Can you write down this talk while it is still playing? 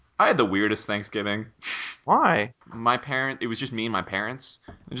I had the weirdest Thanksgiving. Why? It was just me and my parents.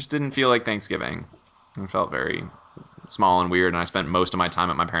 It just didn't feel like Thanksgiving. It felt very small and weird, and I spent most of my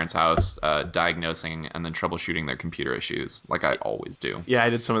time at my parents' house diagnosing and then troubleshooting their computer issues, like I always do. Yeah, I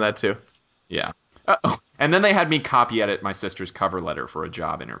did some of that too. Yeah. And then they had me copy edit my sister's cover letter for a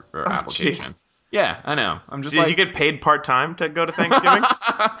job or application. Jeez. Yeah, I know. I'm just Did like... you get paid part-time to go to Thanksgiving?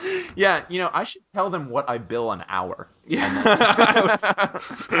 Yeah, I should tell them what I bill an hour. Yeah.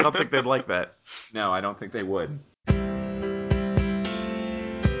 I don't think they'd like that. No, I don't think they would.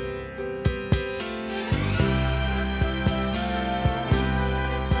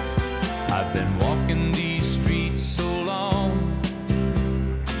 I've been walking these streets so long,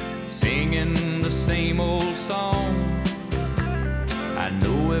 singing the same old song. I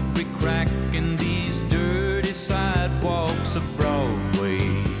know every crack in these dirty sidewalks of Broadway.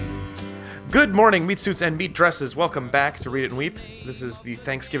 Good morning, meat suits and meat dresses. Welcome back to Read It and Weep. This is the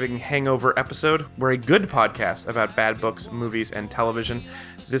Thanksgiving hangover episode. We're a good podcast about bad books, movies, and television.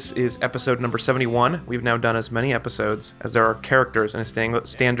 This is episode number 71. We've now done as many episodes as there are characters in a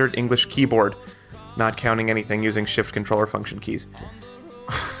standard English keyboard, not counting anything using shift controller function keys.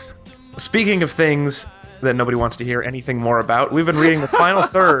 Speaking of things that nobody wants to hear anything more about, we've been reading the final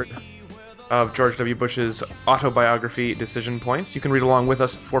third of George W. Bush's autobiography, Decision Points. You can read along with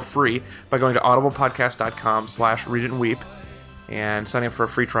us for free by going to audiblepodcast.com/readitandweep and signing up for a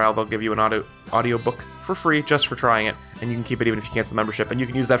free trial. They'll give you an audiobook for free just for trying it, and you can keep it even if you cancel the membership. And you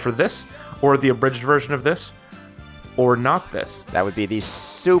can use that for this, or the abridged version of this, or not this. That would be the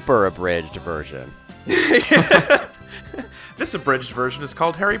super abridged version. This abridged version is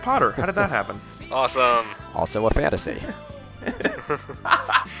called Harry Potter. How did that happen? Awesome. Also a fantasy.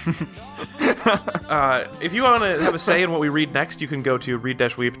 If you want to have a say in what we read next, you can go to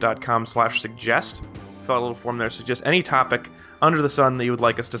read-weep.com/suggest. Fill out a little form there. Suggest any topic under the sun that you would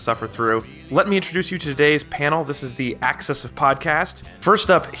like us to suffer through. Let me introduce you to today's panel. This is the Axis of Podcast.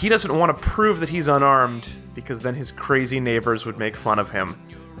 First up, he doesn't want to prove that he's unarmed because then his crazy neighbors would make fun of him.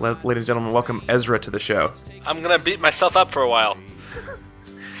 Ladies and gentlemen, welcome Ezra to the show. I'm gonna beat myself up for a while.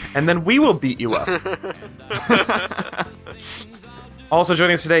 And then we will beat you up. Also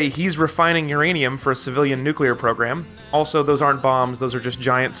joining us today, he's refining uranium for a civilian nuclear program. Also, those aren't bombs, those are just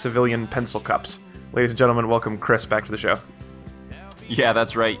giant civilian pencil cups. Ladies and gentlemen, welcome Chris back to the show. Yeah,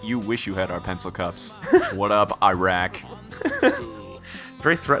 that's right. You wish you had our pencil cups. What up, Iraq?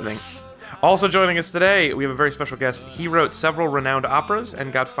 Very threatening. Also joining us today, we have a very special guest. He wrote several renowned operas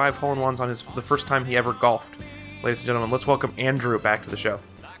and got 5 hole-in-ones on the first time he ever golfed. Ladies and gentlemen, let's welcome Andrew back to the show.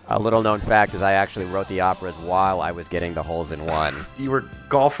 A little known fact is I actually wrote the operas while I was getting the holes in one. You were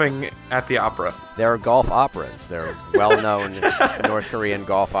golfing at the opera. They're golf operas. They're well-known North Korean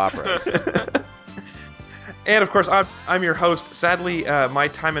golf operas. And of course, I'm your host. Sadly, my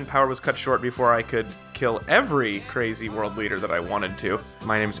time and power was cut short before I could kill every crazy world leader that I wanted to.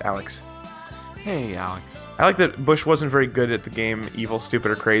 My name is Alex. Hey, Alex. I like that Bush wasn't very good at the game Evil,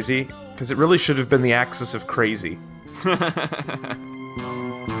 Stupid, or Crazy, because it really should have been the axis of crazy.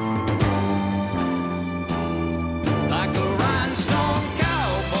 Like a rhinestone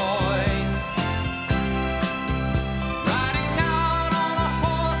cowboy, riding out on a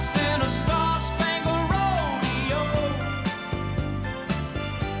horse in a star-spangled rodeo.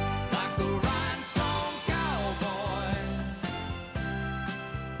 Like a rhinestone cowboy.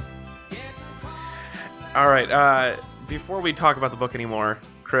 All right, before we talk about the book anymore,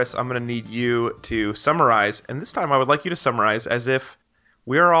 Chris, I'm going to need you to summarize, and this time I would like you to summarize as if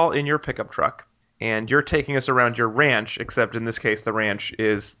we're all in your pickup truck, and you're taking us around your ranch, except in this case the ranch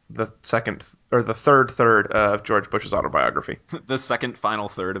is the third of George Bush's autobiography. The second final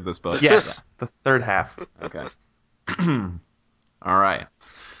third of this book? Yes, the third half. Okay. All right.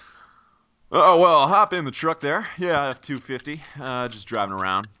 Oh, well, I'll hop in the truck there. Yeah, I have 250. Just driving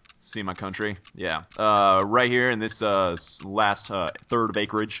around. See my country. Yeah. Right here in this last third of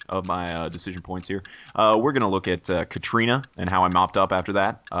acreage of my decision points here, we're going to look at Katrina and how I mopped up after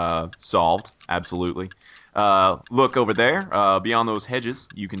that. Solved. Absolutely. Look over there. Beyond those hedges,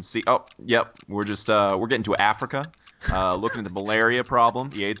 you can see... Oh, yep. We're getting to Africa. Looking at the malaria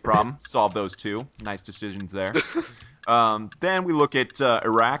problem, the AIDS problem. Solved those two. Nice decisions there. Then we look at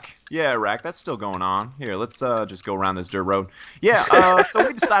Iraq. Yeah, Iraq, that's still going on. Here, let's just go around this dirt road. Yeah, so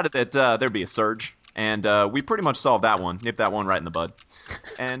we decided that there'd be a surge, and we pretty much solved that one, nipped that one right in the bud.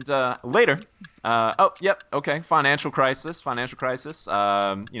 And later, financial crisis.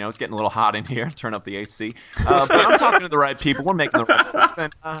 It's getting a little hot in here. Turn up the AC. But I'm talking to the right people. We're making the right move,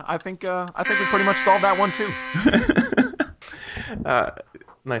 and I think we pretty much solved that one too.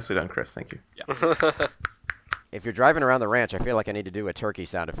 Nicely done, Chris. Thank you. Yeah. If you're driving around the ranch, I feel like I need to do a turkey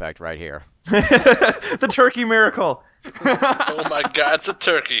sound effect right here. The turkey miracle. Oh my God, it's a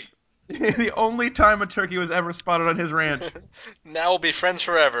turkey. The only time a turkey was ever spotted on his ranch. Now we'll be friends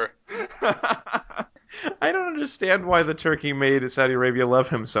forever. I don't understand why the turkey made Saudi Arabia love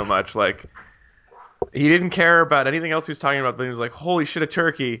him so much. Like, he didn't care about anything else he was talking about, but he was like, holy shit, a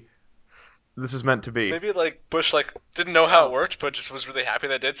turkey. This is meant to be. Maybe like Bush didn't know how it worked, but just was really happy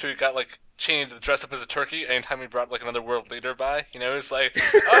that it did. So he got chained, dressed up as a turkey. Anytime he brought another world leader by, it's like,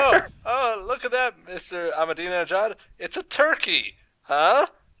 oh, look at that, Mr. Ahmadinejad, it's a turkey, huh?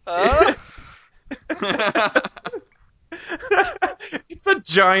 It's a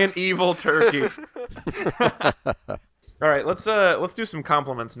giant evil turkey. All right, let's do some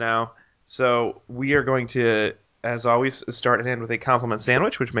compliments now. So we are going to, as always, start and end with a compliment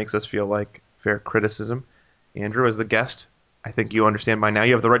sandwich, which makes us feel like fair criticism. Andrew, as the guest, I think you understand by now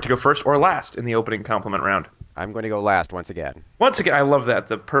you have the right to go first or last in the opening compliment round. I'm going to go last once again. Once again, I love that,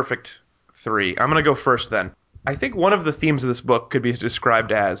 the perfect three. I'm going to go first then. I think one of the themes of this book could be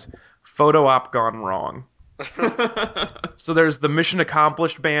described as photo op gone wrong. So there's the mission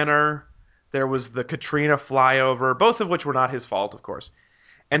accomplished banner. There was the Katrina flyover, both of which were not his fault, of course.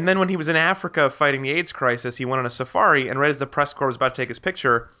 And then when he was in Africa fighting the AIDS crisis, he went on a safari, and right as the press corps was about to take his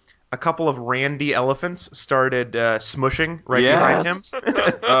picture, a couple of randy elephants started smushing right behind him.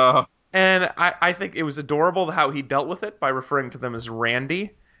 And I think it was adorable how he dealt with it by referring to them as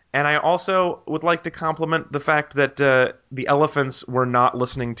randy. And I also would like to compliment the fact that the elephants were not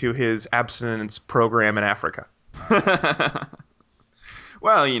listening to his abstinence program in Africa.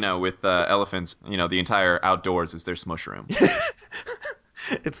 Well, with elephants, the entire outdoors is their smush room.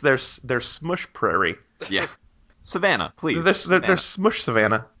 It's their smush prairie. Yeah. Savannah, please. Their smush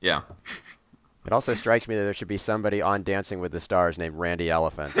savannah. Yeah. It also strikes me that there should be somebody on Dancing with the Stars named Randy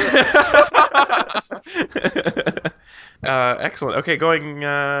Elephants. Excellent. Okay,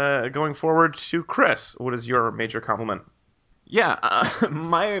 going forward to Chris. What is your major compliment? Yeah,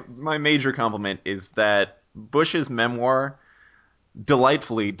 my major compliment is that Bush's memoir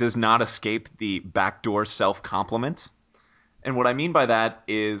delightfully does not escape the backdoor self-compliment. And what I mean by that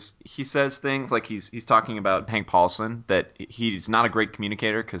is he says things like he's talking about Hank Paulson, that he's not a great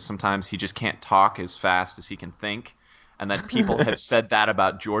communicator because sometimes he just can't talk as fast as he can think, and that people have said that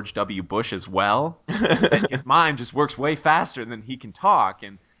about George W. Bush as well. And his mind just works way faster than he can talk,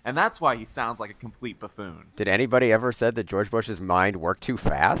 and that's why he sounds like a complete buffoon. Did anybody ever said that George Bush's mind worked too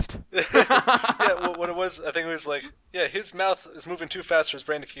fast? Yeah, well, what it was, I think it was his mouth is moving too fast for his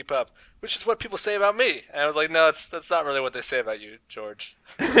brain to keep up, which is what people say about me. And I was like, no, that's not really what they say about you, George.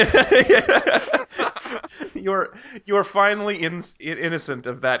 You're finally innocent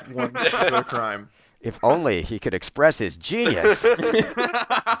of that one particular crime. If only he could express his genius.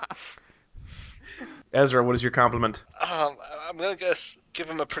 Ezra, what is your compliment? I'm gonna give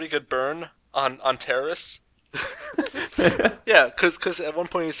him a pretty good burn on terrorists. Yeah, because at one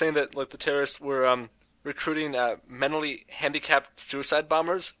point he was saying that the terrorists were recruiting mentally handicapped suicide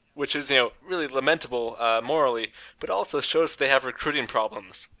bombers, which is really lamentable morally, but also shows they have recruiting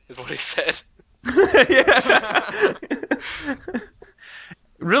problems, is what he said. Yeah.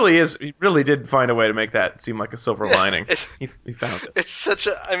 He really did find a way to make that seem like a silver lining. He found it. It's such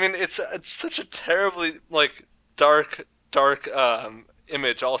a terribly dark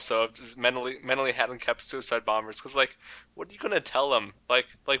image also of just mentally handicapped suicide bombers, because what are you gonna tell them? What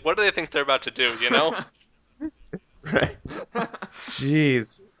do they think they're about to do? Right.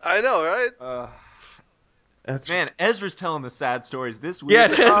 Jeez. I know, right? Man, Ezra's telling the sad stories this week. Yeah,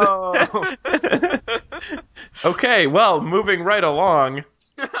 it is. Oh. Okay, well, moving right along.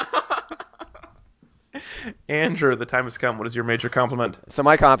 Andrew, the time has come. What is your major compliment? So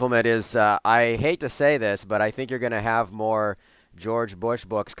my compliment is, I hate to say this, but I think you're going to have more George Bush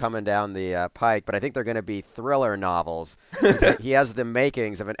books coming down the pike, but I think they're going to be thriller novels. He has the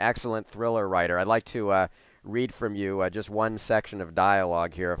makings of an excellent thriller writer. I'd like to read from you just one section of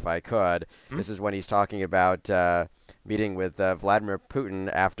dialogue here, if I could. This is when he's talking about meeting with Vladimir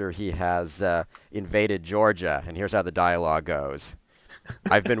Putin after he has invaded Georgia, and here's how the dialogue goes.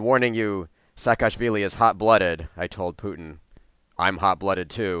 I've been warning you, Saakashvili is hot-blooded, I told Putin. I'm hot-blooded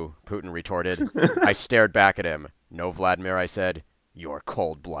too, Putin retorted. I stared back at him. No, Vladimir, I said, you're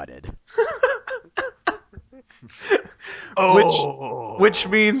cold-blooded. Which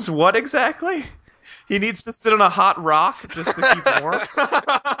means what exactly? He needs to sit on a hot rock just to keep warm?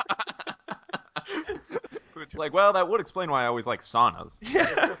 It's well, that would explain why I always like saunas.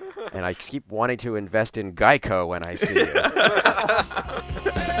 Yeah. And I keep wanting to invest in Geico when I see you.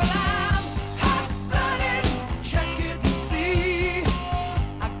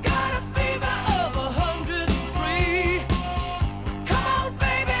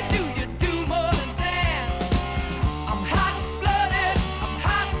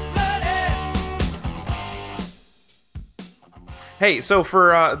 Hey, so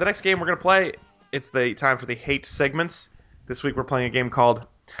for the next game we're going to play, it's the time for the hate segments. This week we're playing a game called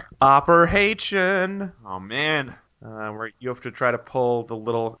Operation, Oh, man. where you have to try to pull the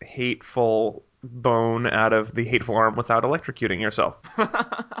little hateful bone out of the hateful arm without electrocuting yourself.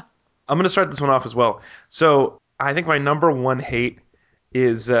 I'm going to start this one off as well. So I think my number one hate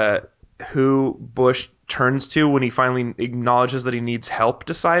is who Bush turns to when he finally acknowledges that he needs help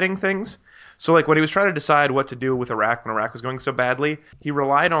deciding things. So, like, when he was trying to decide what to do with Iraq when Iraq was going so badly, he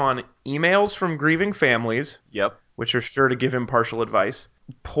relied on emails from grieving families, Yep. which are sure to give him partial advice,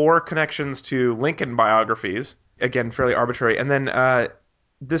 poor connections to Lincoln biographies, again, fairly arbitrary, and then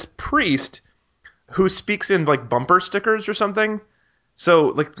this priest who speaks in, like, bumper stickers or something. So,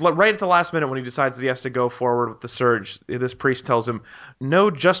 like, right at the last minute when he decides that he has to go forward with the surge, this priest tells him, "No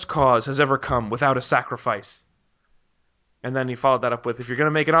just cause has ever come without a sacrifice." And then he followed that up with, "If you're going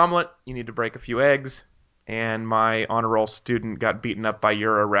to make an omelet, you need to break a few eggs." And my honor roll student got beaten up by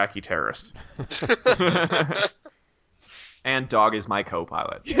your Iraqi terrorist. And dog is my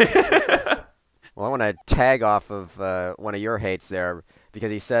co-pilot. Well, I want to tag off of one of your hates there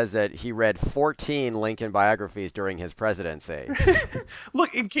because he says that he read 14 Lincoln biographies during his presidency.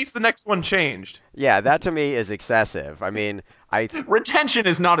 Look, in case the next one changed. Yeah, that to me is excessive. I mean, Retention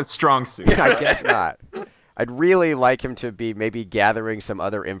is not a strong suit. I guess not. I'd really like him to be maybe gathering some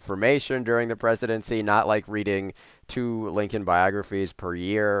other information during the presidency, not like reading 2 Lincoln biographies per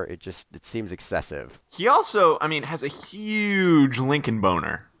year. It seems excessive. He also, I mean, has a huge Lincoln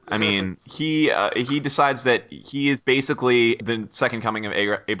boner. I mean, he decides that he is basically the second coming of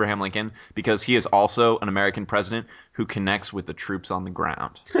Abraham Lincoln because he is also an American president who connects with the troops on the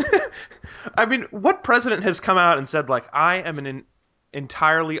ground. I mean, what president has come out and said, like, I am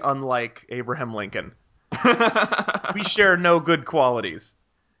entirely unlike Abraham Lincoln? We share no good qualities.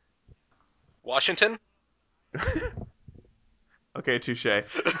 Washington? Okay, touche.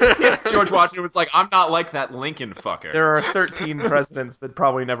 George Washington was like, I'm not like that Lincoln fucker. There are 13 presidents that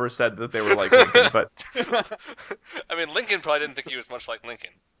probably never said that they were like Lincoln, but I mean, Lincoln probably didn't think he was much like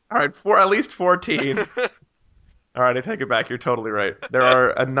Lincoln. all right, at least 14. All right, I take it back. You're totally right. There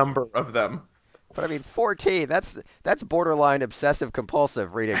are a number of them. But I mean, 14, that's borderline obsessive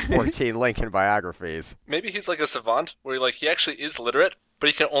compulsive reading 14 Lincoln biographies. Maybe he's like a savant, where he actually is literate, but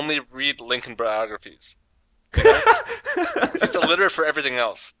he can only read Lincoln biographies. You know? He's illiterate for everything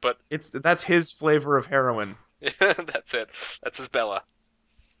else, but That's his flavor of heroin. that's it. That's his Bella.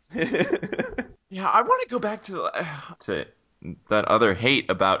 Yeah, I want to go back to that other hate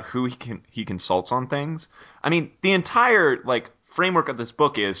about who he consults on things. I mean, the entire framework of this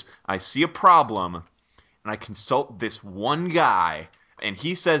book is I see a problem and I consult this one guy and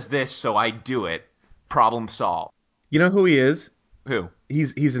he says this, so I do it. Problem solved. You know who he is? Who?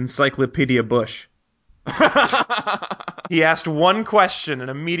 He's Encyclopedia Bush. He asked one question and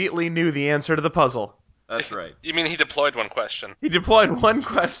immediately knew the answer to the puzzle. That's right. You mean he deployed one question? He deployed one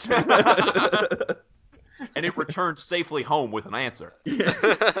question. And it returned safely home with an answer.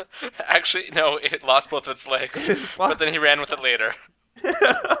 Actually, no, it lost both of its legs, but then he ran with it later.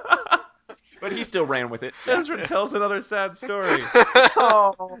 But he still ran with it. Ezra tells another sad story.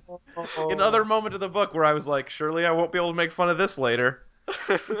 Another moment of the book where I was like, surely I won't be able to make fun of this later.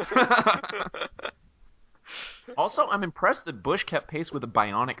 Also, I'm impressed that Bush kept pace with a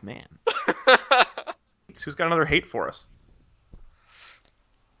bionic man. Who's got another hate for us?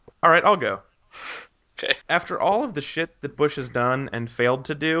 All right, I'll go. Okay. After all of the shit that Bush has done and failed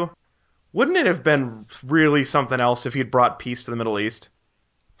to do, wouldn't it have been really something else if he'd brought peace to the Middle East?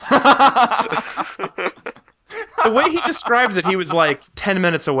 The way he describes it, he was like 10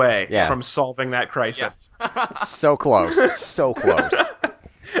 minutes away from solving that crisis. Yeah. So close. So close.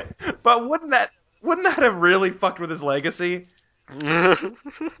 But wouldn't that have really fucked with his legacy?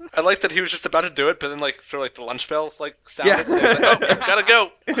 I like that he was just about to do it, but then sort of the lunch bell sounded. Yeah. And like, oh, gotta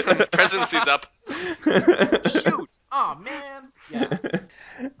go. The presidency's up. Shoot! Oh man. Yeah.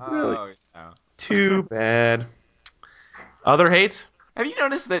 Really? Oh, yeah. Too bad. Other hates? Have you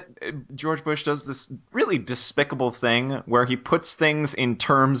noticed that George Bush does this really despicable thing where he puts things in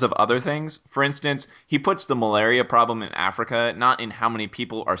terms of other things? For instance, he puts the malaria problem in Africa not in how many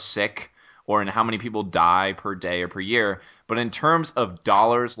people are sick or in how many people die per day or per year, but in terms of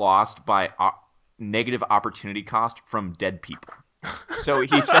dollars lost by negative opportunity cost from dead people. So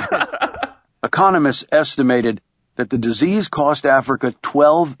he says... Economists estimated that the disease cost Africa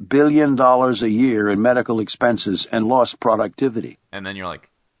 $12 billion a year in medical expenses and lost productivity. And then you're like,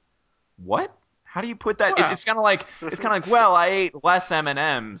 what? How do you put that? Wow. It's kind of like, well, I ate less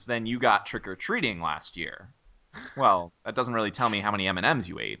M&Ms than you got trick-or-treating last year. Well, that doesn't really tell me how many M&Ms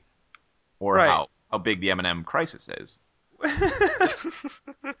you ate or how big the M&M crisis is.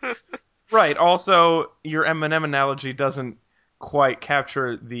 Right. Also, your M&M analogy doesn't quite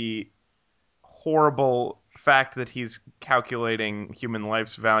capture the horrible fact that he's calculating human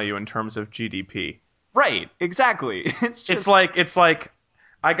life's value in terms of GDP. Right, exactly. It's just It's like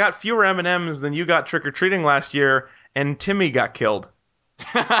I got fewer M&Ms than you got trick or treating last year, and Timmy got killed,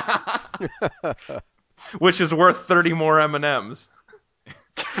 which is worth 30 more M&Ms.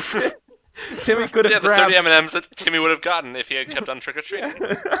 Timmy could have Yeah, the grabbed 30 M&Ms that Timmy would have gotten if he had kept on trick-or-treating.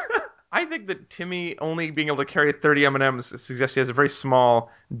 I think that Timmy only being able to carry 30 M&Ms suggests he has a very small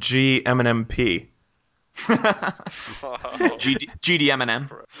G M&MP. GDM&M.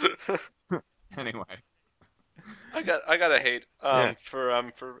 Anyway. I gotta hate Yeah.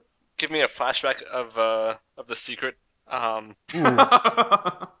 for giving me a flashback of The Secret.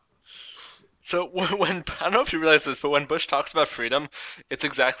 So when I don't know if you realize this, but when Bush talks about freedom, it's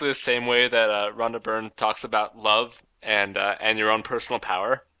exactly the same way that Rhonda Byrne talks about love and your own personal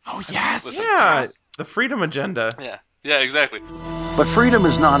power. Oh, yes. Listen. Yeah, Yes. the freedom agenda. Yeah, exactly. But freedom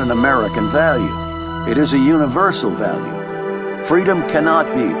is not an American value. It is a universal value. Freedom cannot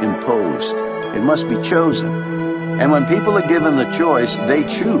be imposed. It must be chosen. And when people are given the choice, they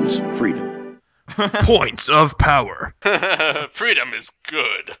choose freedom. Points of power. Freedom is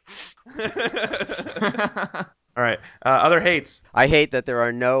good. All right. Other hates. I hate that there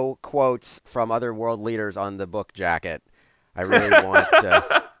are no quotes from other world leaders on the book jacket. I really want.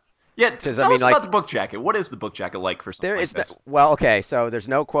 Yeah, 'Cause, tell I mean, us like, about the book jacket. What is the book jacket like for something there like is this? well, okay. So there's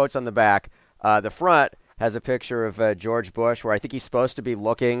no quotes on the back. The front has a picture of George Bush, where I think he's supposed to be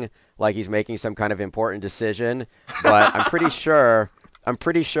looking like he's making some kind of important decision, but I'm pretty sure.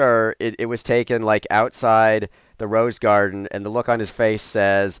 It was taken like outside the Rose Garden, and the look on his face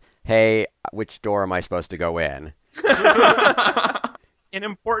says, "Hey, which door am I supposed to go in?" An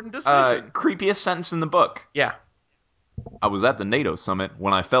important decision. Creepiest sentence in the book. Yeah. I was at the NATO summit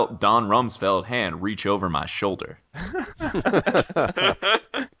when I felt Don Rumsfeld's hand reach over my shoulder.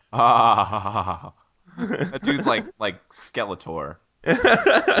 Ah, that dude's like Skeletor.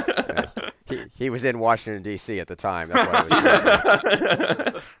 Yes. He was in Washington D.C. at the time. That's why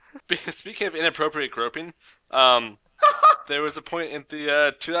it was creepy. Speaking of inappropriate groping, there was a point in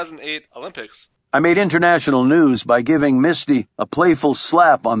the 2008 Olympics. I made international news by giving Misty a playful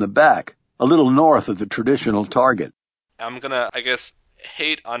slap on the back, a little north of the traditional target. I'm gonna, I guess,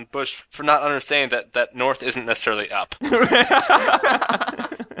 hate on Bush for not understanding that north isn't necessarily up.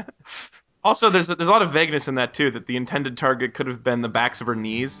 Also, there's a lot of vagueness in that too. That the intended target could have been the backs of her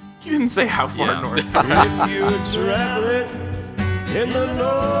knees. He didn't say how far Yeah. north. If you're traveling in the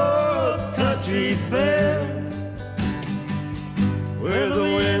North Country Fair, where the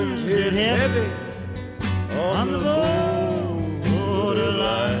winds hit heavy on the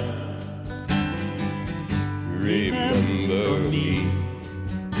borderline, remember me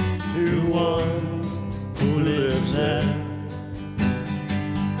to one who lives there.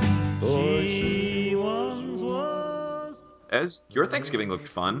 She once was. As your Thanksgiving looked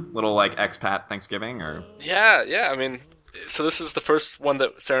fun, little like expat Thanksgiving, or Yeah. I mean, so this is the first one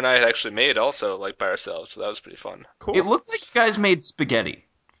that Sarah and I had actually made, also like by ourselves. So that was pretty fun. Cool. it looked like you guys made spaghetti.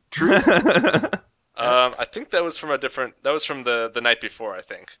 True. I think that was from a different. That was from the night before, I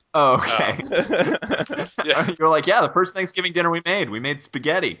think. Oh, okay. Yeah. You're like, yeah, the first Thanksgiving dinner we made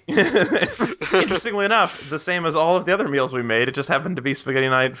spaghetti. Interestingly enough, the same as all of the other meals we made. It just happened to be spaghetti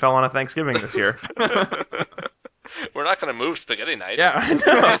night fell on a Thanksgiving this year. We're not gonna move spaghetti night. Yeah, I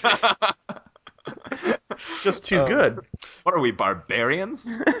know. Just too good. What are we, barbarians?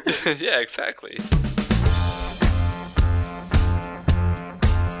 Yeah, exactly.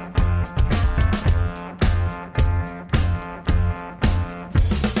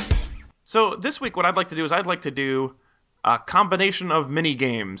 So this week, what I'd like to do is I'd like to do a combination of mini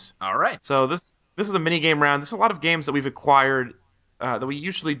games. All right. So this is a mini game round. There's a lot of games that we've acquired that we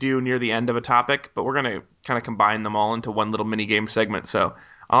usually do near the end of a topic, but we're gonna kind of combine them all into one little mini game segment. So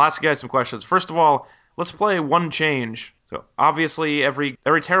I'll ask you guys some questions. First of all, let's play one change. So obviously, every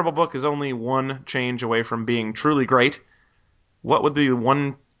terrible book is only one change away from being truly great. What would be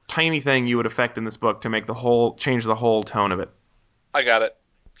one tiny thing you would affect in this book to make change the whole tone of it? I got it.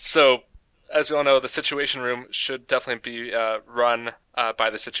 So, as we all know, the Situation Room should definitely be run by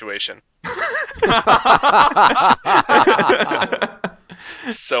the Situation.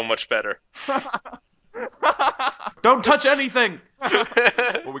 So much better. Don't touch anything.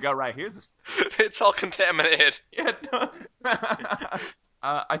 What we got right here is It's all contaminated. Yeah,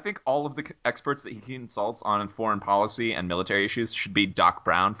 I think all of the experts that he consults on foreign policy and military issues should be Doc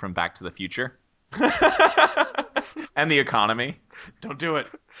Brown from Back to the Future. And the economy. Don't do it.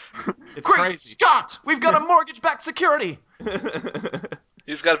 It's Great crazy. Scott! We've got a mortgage-backed security!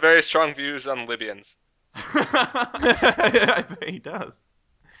 He's got very strong views on Libyans. I bet he does.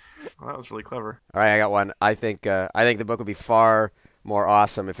 Well, that was really clever. All right, I got one. I think the book would be far more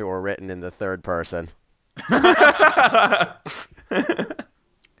awesome if it were written in the third person.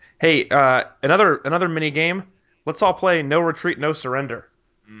 Hey, another mini game. Let's all play No Retreat, No Surrender.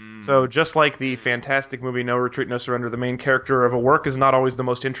 So just like the fantastic movie No Retreat, No Surrender, the main character of a work is not always the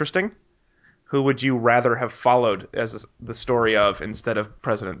most interesting. Who would you rather have followed as the story of instead of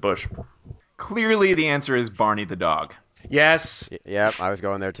President Bush? Clearly, the answer is Barney the dog. Yes. Yep, I was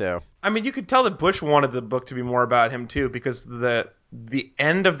going there too. I mean, you could tell that Bush wanted the book to be more about him too, because the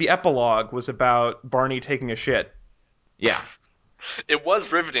end of the epilogue was about Barney taking a shit. Yeah. It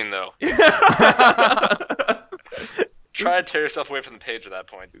was riveting, though. Try to tear yourself away from the page at that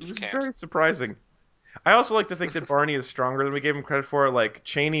point. It Just was can't. very surprising. I also like to think that Barney is stronger than we gave him credit for. Like,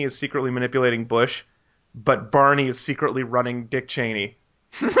 Cheney is secretly manipulating Bush, but Barney is secretly running Dick Cheney.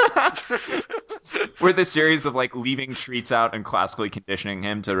 With a series of like leaving treats out and classically conditioning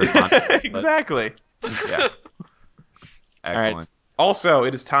him to respond. Exactly. Yeah. All Excellent. right. Also,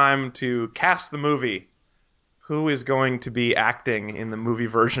 it is time to cast the movie. Who is going to be acting in the movie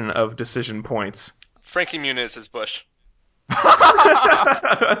version of Decision Points? Frankie Muniz is Bush.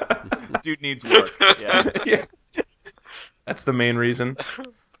 Dude needs work. Yeah. Yeah. That's the main reason.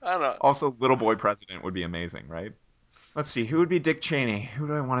 I don't know. Also, Little Boy President would be amazing, right? Let's see. Who would be Dick Cheney? Who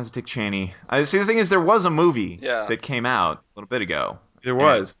do I want as Dick Cheney? See, the thing is, there was a movie that came out a little bit ago. There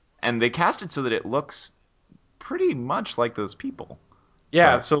was. And they cast it so that it looks pretty much like those people.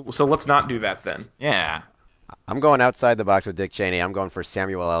 Yeah, But- so let's not do that then. Yeah. I'm going outside the box with Dick Cheney. I'm going for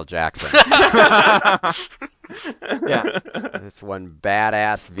Samuel L. Jackson. Yeah. This one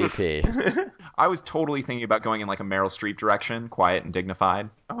badass VP. I was totally thinking about going in like a Meryl Streep direction, quiet and dignified.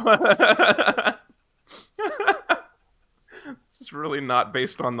 This is really not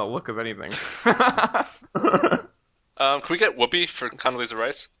based on the look of anything. Can we get Whoopi for Condoleezza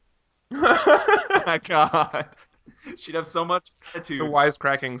Rice? Oh my god. She'd have so much The attitude.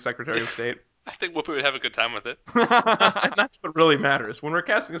 wisecracking Secretary of State. I think Whoopi would have a good time with it. That's what really matters. When we're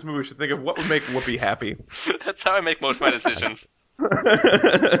casting this movie, we should think of what would make Whoopi happy. That's how I make most of my decisions. Who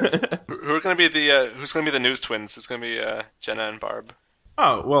are going to be who's going to be the news twins? Who's going to be Jenna and Barb?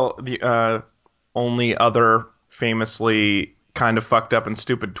 Oh, well, the only other famously kind of fucked up and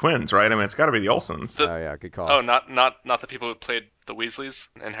stupid twins, right? I mean, it's got to be the Olsens. Oh yeah, good call. Oh, not the people who played the Weasleys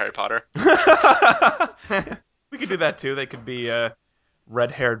in Harry Potter. We could do that too. They could be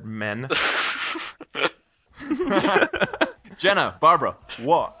red-haired men. Jenna, Barbara,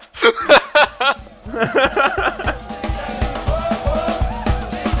 what?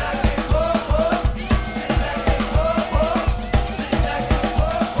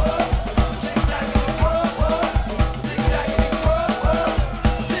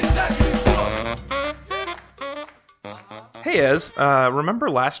 Hey, Ez, remember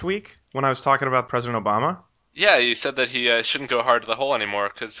last week when I was talking about President Obama? Yeah, you said that he shouldn't go hard to the hole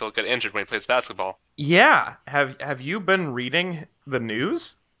anymore because he'll get injured when he plays basketball. Yeah. Have you been reading the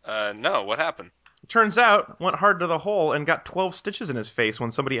news? No, what happened? Turns out, went hard to the hole and got 12 stitches in his face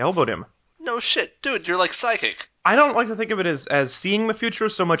when somebody elbowed him. No shit, dude, you're like psychic. I don't like to think of it as seeing the future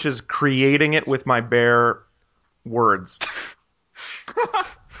so much as creating it with my bare words.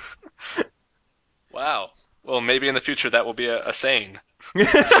 Wow. Well, maybe in the future that will be a saying.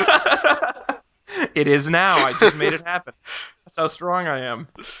 It is now. I just made it happen. That's how strong I am.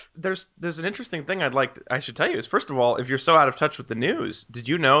 There's an interesting thing I should tell you is, first of all, if you're so out of touch with the news, did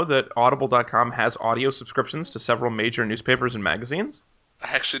you know that Audible.com has audio subscriptions to several major newspapers and magazines?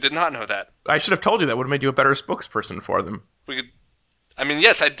 I actually did not know that. I should have told you that. Would have made you a better spokesperson for them.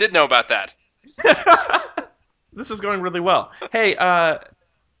 Yes, I did know about that. This is going really well. Hey,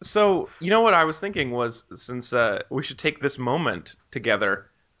 so you know what I was thinking was, since we should take this moment together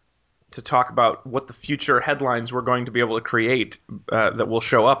to talk about what the future headlines we're going to be able to create that will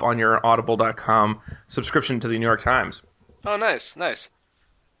show up on your Audible.com subscription to the New York Times. Oh, nice.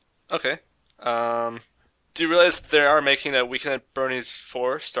 Okay. Do you realize they are making a Weekend at Bernie's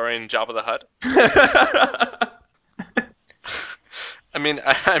 4 starring Jabba the Hutt?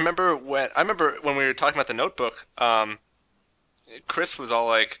 I remember when we were talking about the Notebook. Chris was all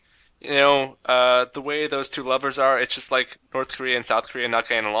like, the way those two lovers are, it's just like North Korea and South Korea not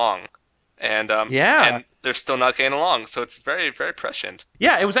getting along. And and they're still not getting along, so it's very, very prescient.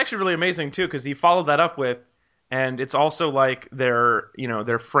 Yeah, it was actually really amazing too, because he followed that up with, and it's also like their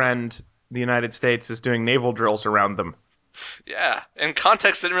friend, the United States, is doing naval drills around them. Yeah, in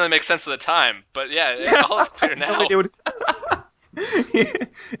context, it didn't really make sense at the time, but yeah, all is clear now. No idea what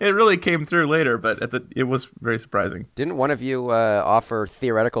it really came through later, but it was very surprising. Didn't one of you offer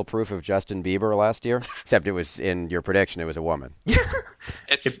theoretical proof of Justin Bieber last year? Except it was in your prediction, it was a woman.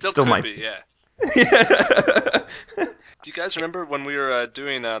 It still could might be, yeah. Yeah. Do you guys remember when we were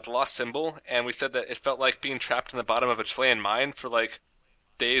doing The Lost Symbol, and we said that it felt like being trapped in the bottom of a Chilean mine for like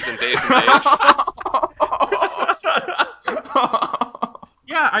days and days and days?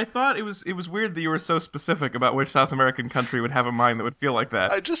 Yeah, I thought it was weird that you were so specific about which South American country would have a mine that would feel like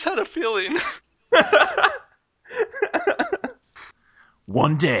that. I just had a feeling.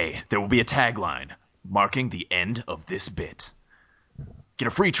 One day, there will be a tagline marking the end of this bit. Get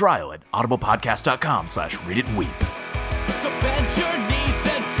a free trial at audiblepodcast.com/readitandweep. So bend your knees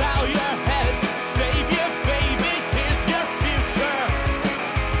and bow your heads. Save your babies, here's your future.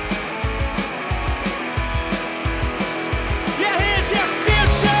 Yeah, here's your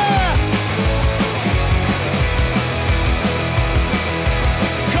future.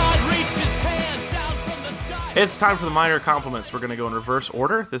 God reached his hand down from the sky. It's time for the minor compliments. We're going to go in reverse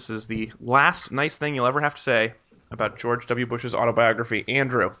order. This is the last nice thing you'll ever have to say about George W. Bush's autobiography.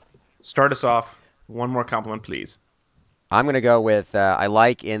 Andrew, start us off. One more compliment, please. I'm going to go with I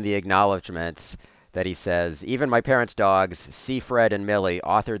like in the acknowledgments that he says, even my parents' dogs, Seafred and Millie,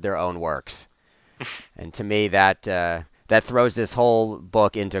 authored their own works. And to me, that throws this whole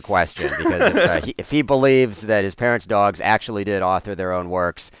book into question because if he believes that his parents' dogs actually did author their own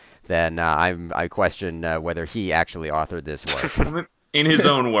works, then I question whether he actually authored this work. In his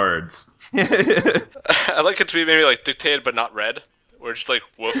own words. I like it to be maybe like dictated but not read. We're just like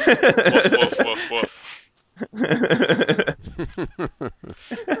woof, woof, woof, woof, woof.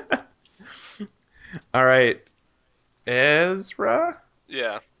 All right. Ezra?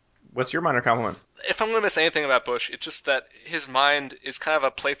 Yeah. What's your minor compliment? If I'm going to miss anything about Bush, it's just that his mind is kind of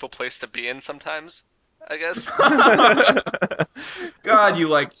a playful place to be in sometimes, I guess. God, you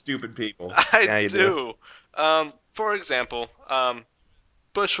like stupid people. Yeah, I you do. For example,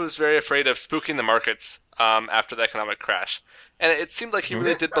 Bush was very afraid of spooking the markets after the economic crash, and it seemed like he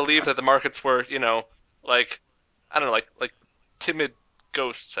really did believe that the markets were, like I don't know, like timid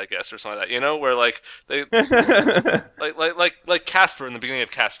ghosts, I guess, or something like that. Where like they like Casper in the beginning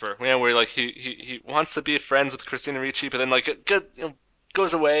of Casper, where like he wants to be friends with Christina Ricci, but then like it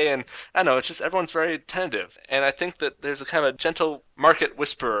goes away, and I don't know, it's just everyone's very tentative, and I think that there's a kind of a gentle market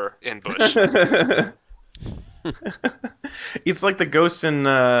whisperer in Bush. It's like the ghosts in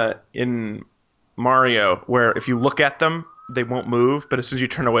Mario, where if you look at them, they won't move, but as soon as you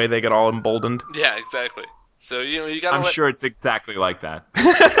turn away, they get all emboldened. Yeah, exactly. So you gotta I'm let sure it's exactly like that.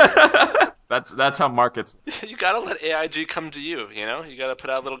 That's how markets. you gotta let AIG come to you. You gotta put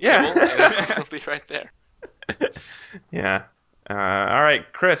out a little kibble, and it'll be right there. Yeah. All right,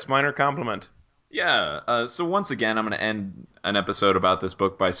 Chris, minor compliment. Yeah. So once again, I'm going to end an episode about this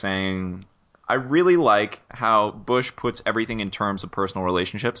book by saying I really like how Bush puts everything in terms of personal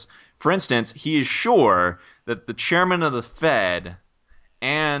relationships. For instance, he is sure that the chairman of the Fed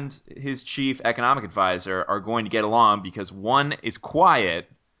and his chief economic advisor are going to get along because one is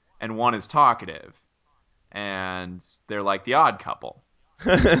quiet and one is talkative. And they're like the odd couple.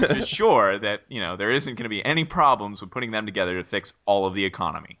 He's just sure that, there isn't going to be any problems with putting them together to fix all of the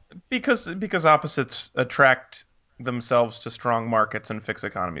economy. Because opposites attract themselves to strong markets and fix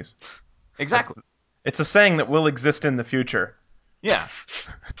economies. Exactly. It's a saying that will exist in the future. Yeah.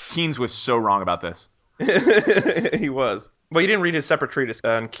 Keynes was so wrong about this. He was. Well, you didn't read his separate treatise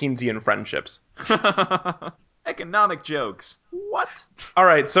on Keynesian friendships. Economic jokes. What? All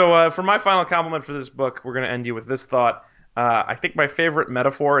right, so for my final compliment for this book, we're going to end you with this thought. I think my favorite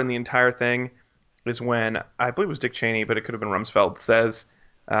metaphor in the entire thing is when, I believe it was Dick Cheney, but it could have been Rumsfeld, says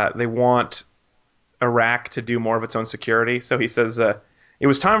they want Iraq to do more of its own security. So he says, it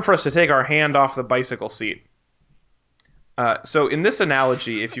was time for us to take our hand off the bicycle seat. So in this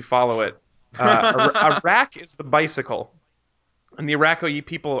analogy, if you follow it, Iraq is the bicycle, and the Iraqi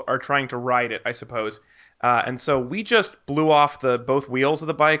people are trying to ride it, I suppose. And so we just blew off both wheels of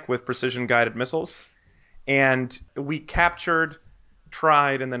the bike with precision-guided missiles, and we captured,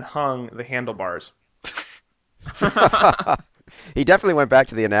 tried, and then hung the handlebars. He definitely went back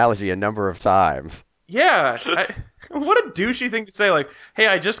to the analogy a number of times. Yeah, what a douchey thing to say, like, hey,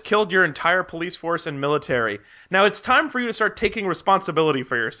 I just killed your entire police force and military. Now it's time for you to start taking responsibility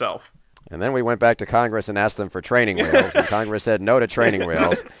for yourself. And then we went back to Congress and asked them for training wheels, and Congress said no to training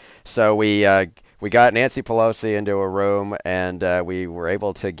wheels. So we got Nancy Pelosi into a room, and we were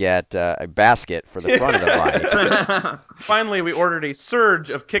able to get a basket for the front of the bike. Finally, we ordered a surge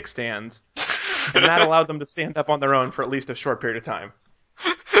of kickstands. and that allowed them to stand up on their own for at least a short period of time.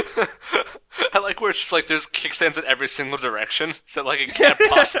 I like where it's just like there's kickstands in every single direction, so like it can't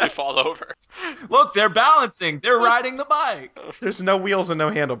possibly fall over. Look, they're balancing. They're riding the bike. There's no wheels and no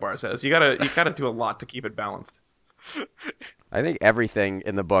handlebars. You gotta do a lot to keep it balanced. I think everything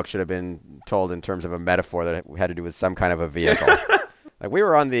in the book should have been told in terms of a metaphor that had to do with some kind of a vehicle. Like we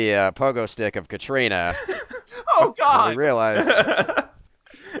were on the pogo stick of Katrina. Oh And God! we realized.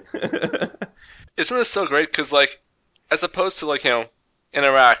 Isn't this so great? Because like, as opposed to like in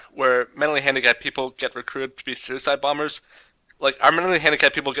Iraq where mentally handicapped people get recruited to be suicide bombers, like our mentally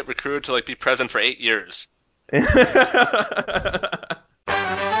handicapped people get recruited to like be president for 8 years.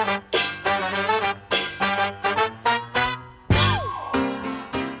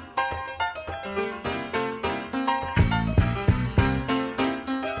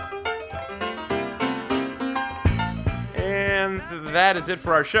 And that is it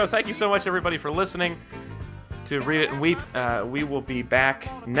for our show. Thank you so much, everybody, for listening to Read It and Weep. We will be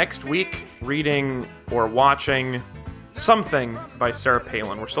back next week reading or watching something by Sarah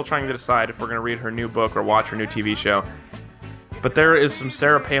Palin. We're still trying to decide if we're going to read her new book or watch her new TV show. But there is some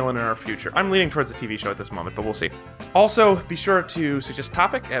Sarah Palin in our future. I'm leaning towards the TV show at this moment, but we'll see. Also, be sure to suggest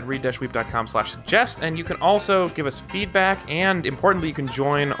topic at read-weep.com/suggest, and you can also give us feedback, and importantly, you can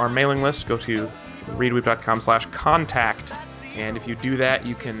join our mailing list. Go to readweep.com/contact, and if you do that,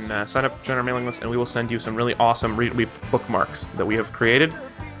 you can sign up, join our mailing list, and we will send you some really awesome Read It Weep bookmarks that we have created.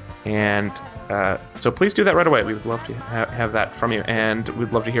 And so please do that right away. We would love to have that from you, and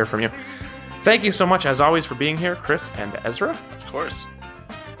we'd love to hear from you. Thank you so much, as always, for being here, Chris and Ezra. Of course.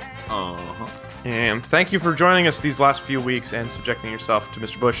 And thank you for joining us these last few weeks and subjecting yourself to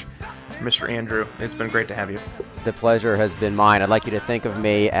Mr. Bush, Mr. Andrew. It's been great to have you. The pleasure has been mine. I'd like you to think of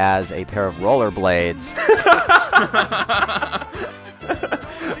me as a pair of rollerblades.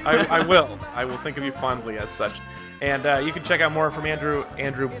 I will. I will think of you fondly as such. And you can check out more from Andrew,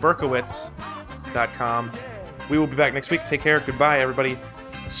 andrewberkowitz.com. We will be back next week. Take care. Goodbye, everybody.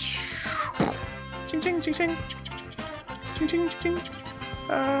 Ching, ching, ching, ching. Ching, ching, ching, ching.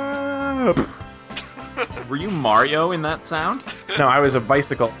 Were you Mario in that sound? No, I was a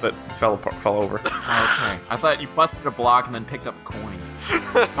bicycle that fell over. Okay. I thought you busted a block and then picked up coins.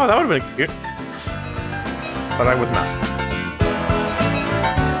 Oh, that would have been good. But I was not.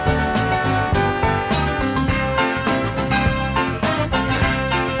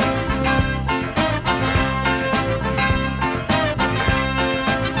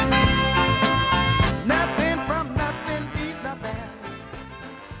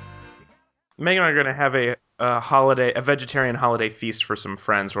 Megan and I are going to have a vegetarian holiday feast for some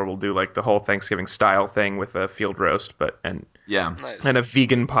friends where we'll do like the whole Thanksgiving style thing with a field roast, Yeah. Nice. and a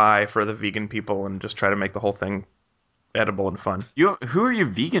vegan pie for the vegan people, and just try to make the whole thing edible and fun. Who are your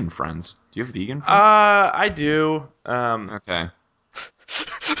vegan friends? Do you have vegan friends? I do. Okay.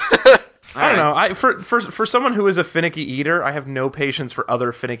 I don't know. For someone who is a finicky eater, I have no patience for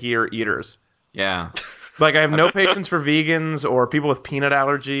other finickier eaters. Yeah. Like I have no patience for vegans or people with peanut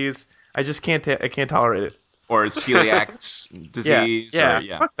allergies. I just can't. I can't tolerate it. Or celiac disease.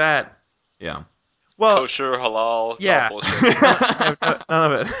 Yeah. Fuck that. Yeah. Well, Kosher, halal, it's yeah. all bullshit.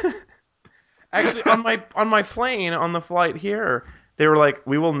 None of it. Actually, on my plane on the flight here, they were like,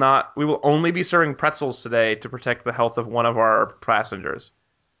 we will only be serving pretzels today to protect the health of one of our passengers.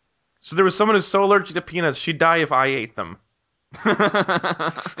 So there was someone who's so allergic to peanuts, she'd die if I ate them.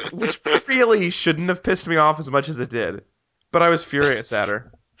 Which really shouldn't have pissed me off as much as it did. But I was furious at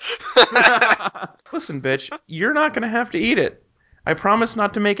her. Listen, bitch, you're not going to have to eat it. I promise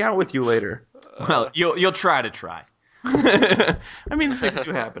not to make out with you later. Well, you'll try to try. I mean, things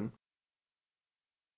do happen.